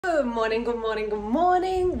Good morning, good morning, good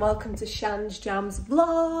morning. Welcome to Shan's Jams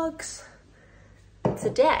Vlogs.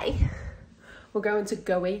 Today, we're going to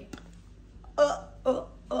go APE.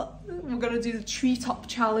 We're going to do the treetop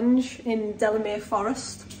challenge in Delamere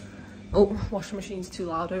Forest. Oh, washing machine's too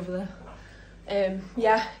loud over there.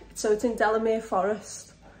 Yeah, so it's in Delamere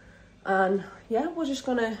Forest. And yeah, we're just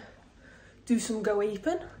going to do some go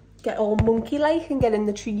aping. Get all monkey-like and get in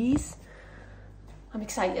the trees. I'm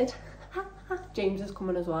excited. James is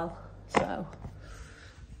coming as well, so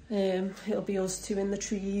it'll be us two in the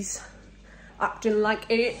trees acting like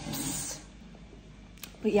apes.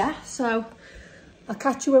 But yeah, so I'll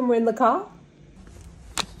catch you when we're in the car.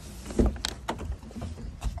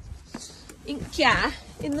 In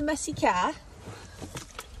the messy car.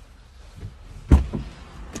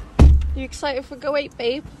 You excited for go ape,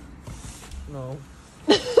 babe? No.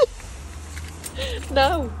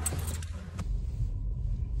 No.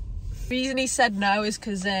 The reason he said no is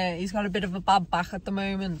because he's got a bit of a bad back at the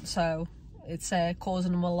moment, so it's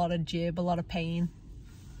causing him a lot of jib, a lot of pain.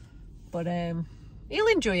 But he'll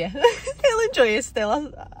enjoy it. He'll enjoy it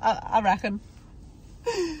still, I reckon.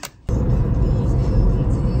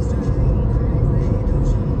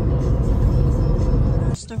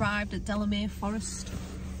 Just arrived at Delamere Forest,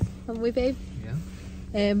 haven't we, babe?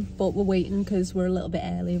 Yeah. But we're waiting because we're a little bit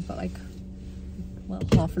early. We've got like, well,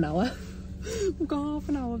 half an hour. We've got half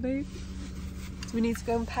an hour, babe. Do we need to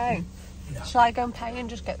go and pay? No. Shall I go and pay and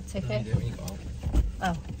just get the ticket? No, you go.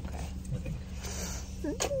 Oh, okay.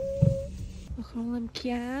 Look at all them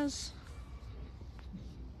cars.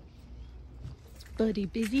 It's bloody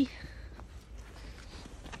busy.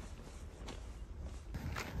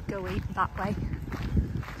 Go eat that way.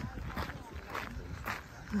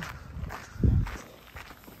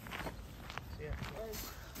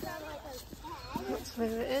 That's where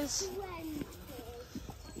it is.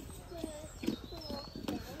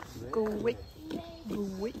 Go away. Go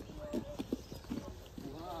away.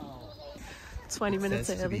 20 minutes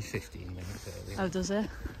It says early. to be 15 minutes early. Oh, does it?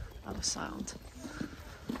 That was sound.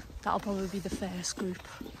 That'll probably be the first group.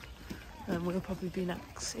 And we'll probably be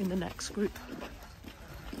next in the next group.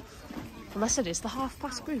 Unless it is the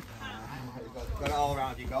half-past group. Got it all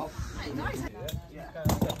around you, go.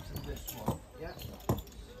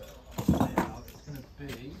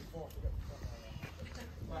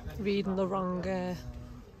 Reading the wrong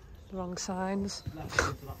signs.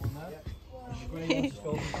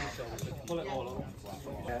 Pull it all up.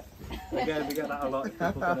 Again, we get that a lot.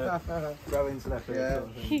 People gonna throw into their face.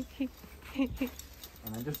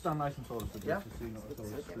 And then just stand nice and tall so just so you know it's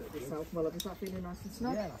all split. Is that feeling nice and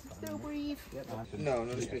snug? Yeah, Still breathe. No,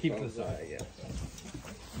 just keep to the side.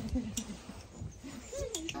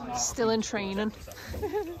 Yeah. Still in training.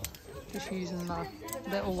 Just using that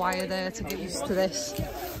little wire there to get used to this.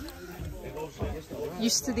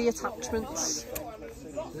 Used to the attachments.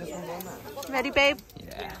 Ready, babe?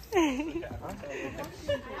 Yeah.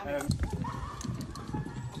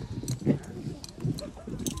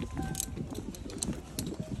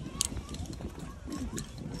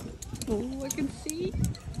 Oh, I can see.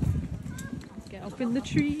 Get up in the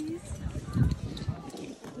trees.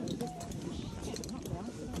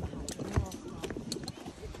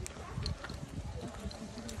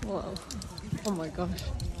 Whoa. Oh my gosh.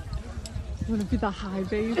 I'm gonna be that high,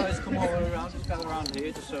 babe. Guys, come all the way around, just gather around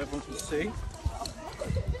here just so everyone can see.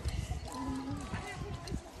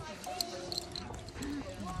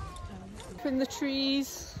 Up in the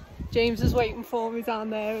trees. James is waiting for me down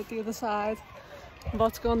there at the other side. I'm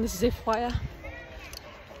about to go on the zip wire.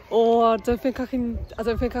 Oh, I don't think I can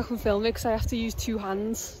film it because I have to use two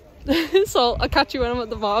hands. So I'll catch you when I'm at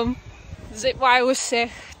the bottom. The zip wire was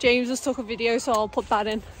sick. James has took a video, so I'll put that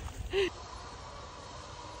in.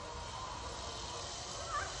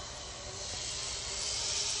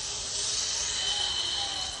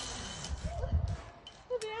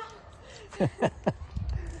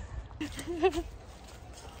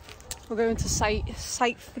 We're going to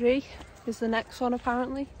site 3 is the next one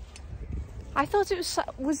apparently. I thought it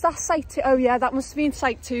was that site 2? Oh yeah, that must have been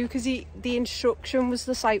site 2 because the instruction was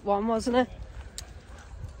the site 1, wasn't it?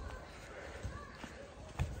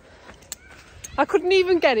 I couldn't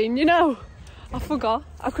even get in, you know. I forgot.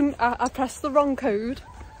 I pressed the wrong code.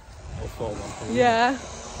 Yeah.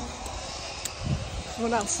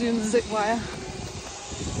 Someone else doing the zip wire.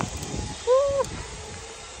 Woo.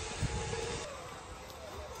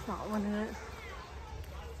 That one, isn't it? Is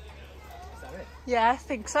that it? Yeah, I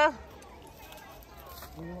think so.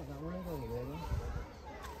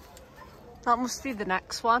 That must be the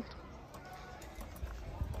next one.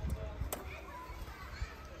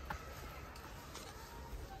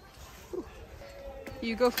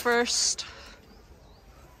 You go first.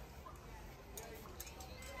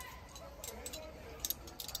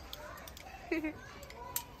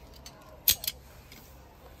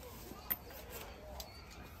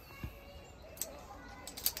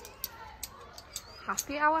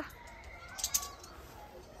 Happy hour.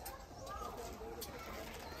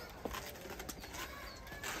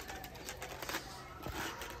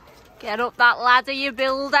 Get up that ladder, you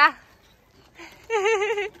builder.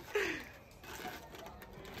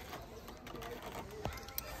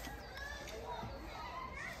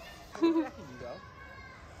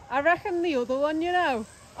 I reckon the other one, you know.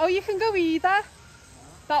 Oh, you can go either.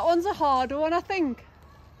 That one's a harder one, I think.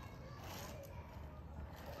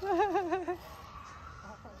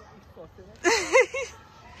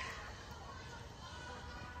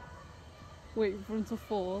 Waiting for him to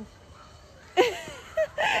fall.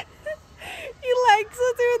 Your legs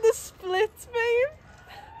are doing the splits,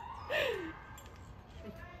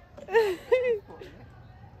 babe.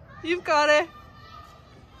 You've got it.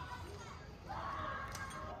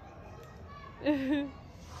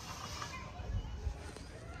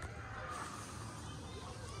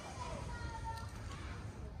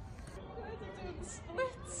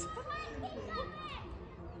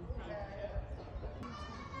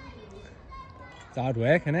 It's hard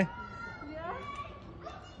work, isn't it? Yeah.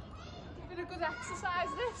 It's been a good exercise,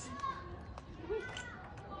 this.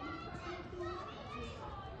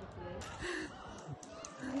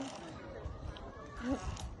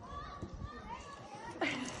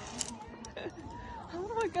 How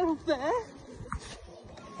do I get up there?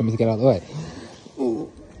 Want me to get out of the way?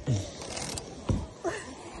 Ooh.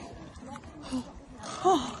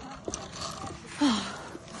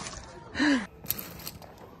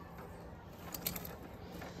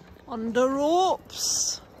 On the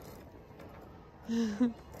ropes.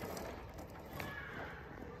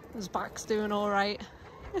 His back's doing all right.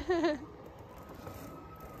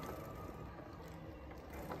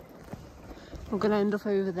 We're gonna end up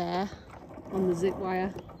over there on the zip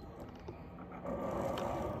wire.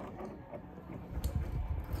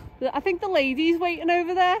 I think the lady's waiting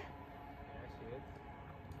over there.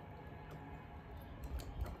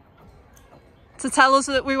 To tell us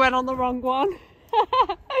that we went on the wrong one.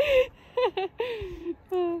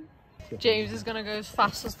 James is gonna go as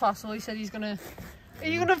fast as possible. He said he's gonna... Are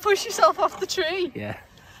you gonna push yourself off the tree? Yeah.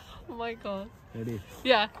 Oh my god. Ready?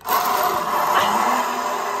 Yeah.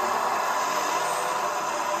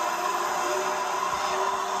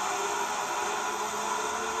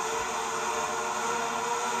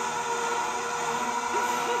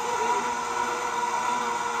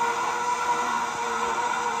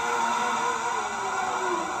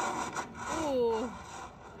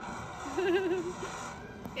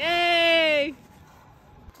 Yay!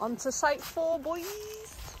 On to site 4, boys.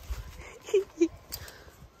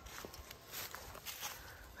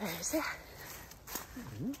 Where is it?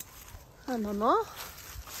 I don't know.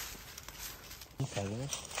 Okay, yeah.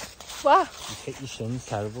 Wow. You hit your shins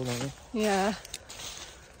terrible, don't you? Yeah.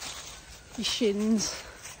 Your shins.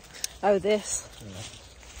 Oh, this. Yeah.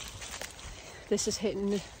 This is hitting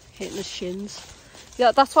the shins.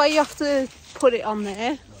 Yeah, that's why you have to put it on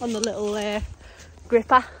there, on the little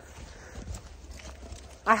gripper.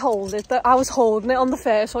 I hold it. I was holding it on the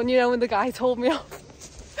first one, you know, when the guy told me off.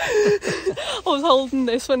 I was holding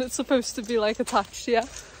this when it's supposed to be like attached here.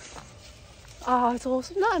 Oh, it's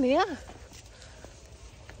awesome down here.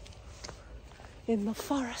 In the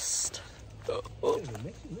forest.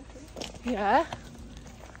 Yeah.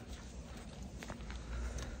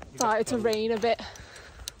 Started to rain a bit.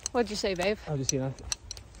 What'd you say, babe? I was just, you know,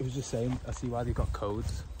 it was just saying, I see why they got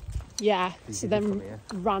codes. Yeah, so them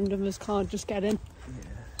randomers can't just get in. Yeah.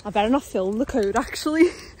 I better not film the code, actually.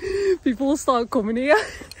 People will start coming here. I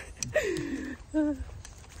think you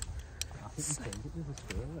changed it, there's a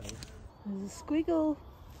squirrel there. There's a squiggle.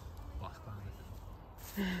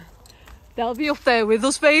 They'll be up there with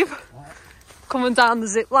us, babe. Coming down the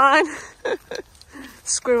zip line.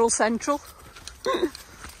 Squirrel Central.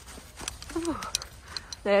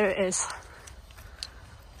 There it is.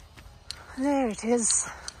 There it is.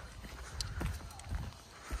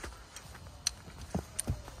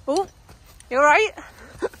 Oh, you alright?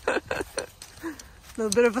 A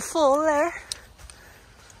little bit of a fall there. And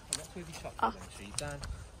that's where they chopped all the trees down.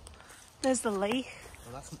 There's the lake.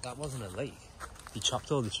 Well, that wasn't a lake. He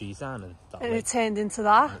chopped all the trees down and that And lake, it turned into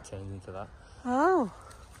that. and it turned into that. Oh.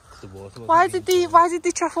 The water Why did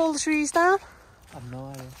they chop all the trees down? I have no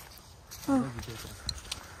idea. Oh. Maybe they did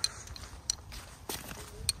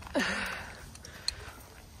that.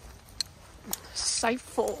 Site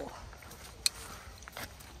 4.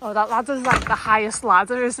 Oh, that ladder's like the highest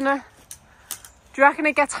ladder, isn't it? Do you reckon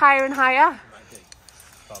it gets higher and higher? Might be.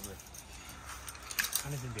 Probably. I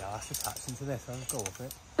can't even be arsed attaching to this. I'll go up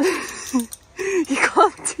it. You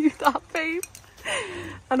can't do that, babe.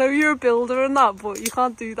 I know you're a builder and that, but you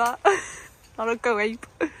can't do that. That'll go ape.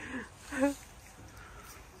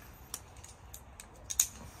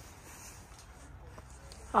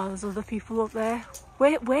 Oh, there's other people up there.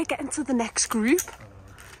 We're getting to the next group.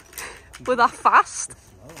 We're that fast.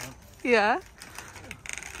 Yeah.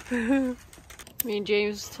 Me and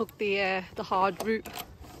James took the hard route.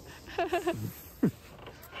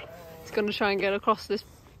 He's gonna try and get across this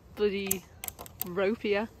bloody rope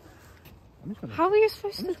here. How are you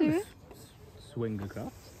supposed to do it? Swing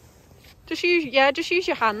across. Just use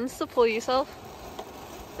your hands to pull yourself.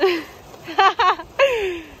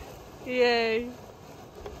 Yay.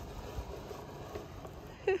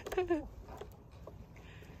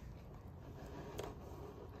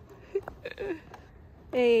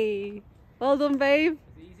 Hey, well done, babe.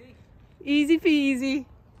 Easy peasy,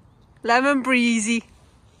 lemon breezy.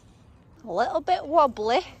 A little bit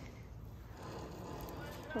wobbly.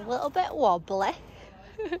 A little bit wobbly.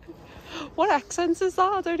 What accent is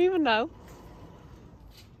that? I don't even know.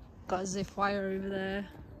 Got a zip wire over there.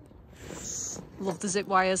 Love the zip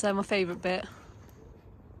wires, they're my favourite bit.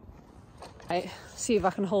 Right, see if I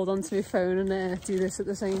can hold on to my phone and do this at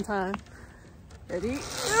the same time. Ready?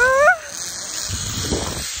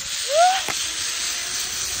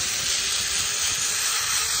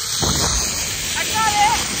 I got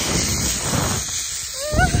it!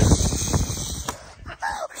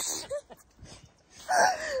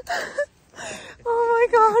 Oh my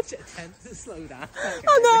god! Attempt to slow down.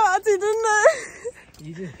 I know, I didn't know.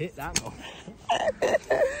 You just hit that one.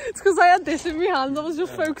 It's because I had this in my hand. I was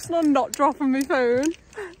just focusing on not dropping my phone.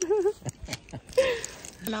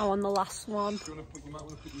 Now on the last one.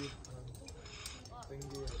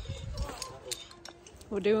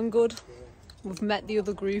 We're doing good. We've met the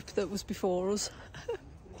other group that was before us.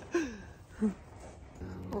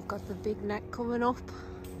 We've got the big neck coming up.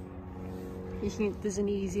 You think there's an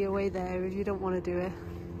easier way there if you don't want to do it,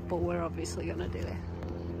 but we're obviously gonna do it,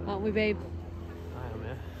 aren't we, babe? I am,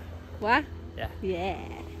 yeah. What? Yeah. Yeah.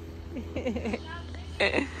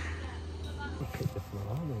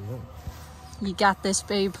 You got this,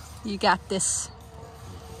 babe. You got this.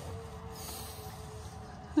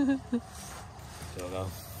 So go.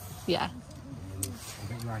 Yeah. I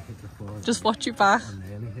think I hit the floor. Just watch your back. I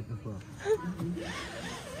nearly hit the floor.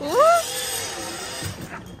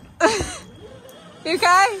 You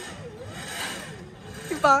okay?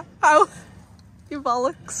 Your back. Ow. Your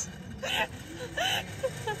bollocks.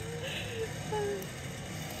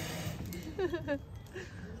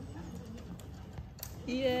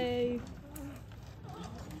 Yay.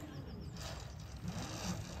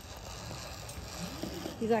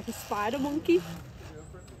 He's like a spider monkey.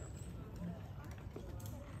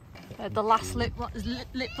 The last lip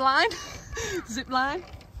line. Zip line.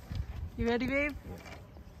 You ready, babe?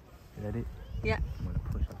 You ready? Yeah. I'm gonna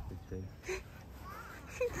push off this thing.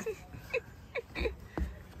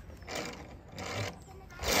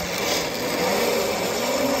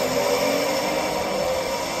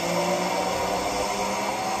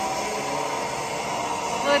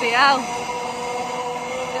 Bloody hell.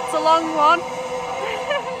 It's a long one.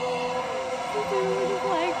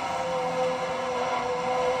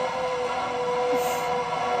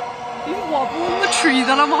 He's wobbling the tree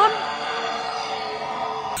that I'm on.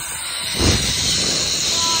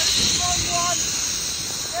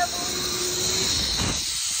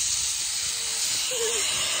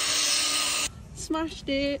 Smashed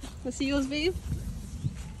it. Let's see yours, babe.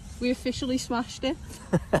 We officially smashed it.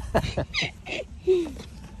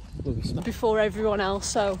 Before everyone else,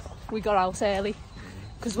 so we got out early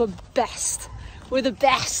because we're best. We're the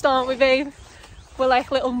best, aren't we, babe? We're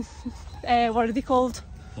like little, what are they called?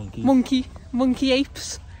 Monkeys. Monkey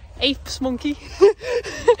apes. Apes monkey.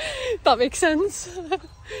 That makes sense.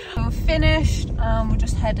 We're finished and we're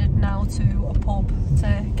just headed now to a pub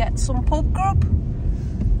to get some pub grub.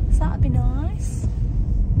 So that'd be nice.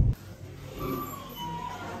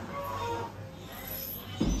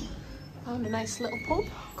 Found a nice little pub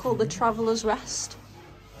called the Traveller's Rest.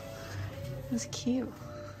 It's cute.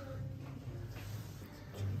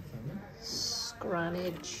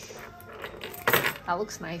 Scranage. That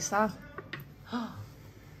looks nice, that.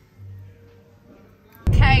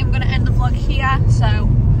 Okay, I'm gonna end the vlog here, so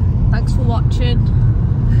thanks for watching.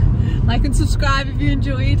 Like and subscribe if you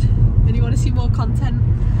enjoyed and you want to see more content,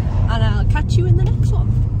 and I'll catch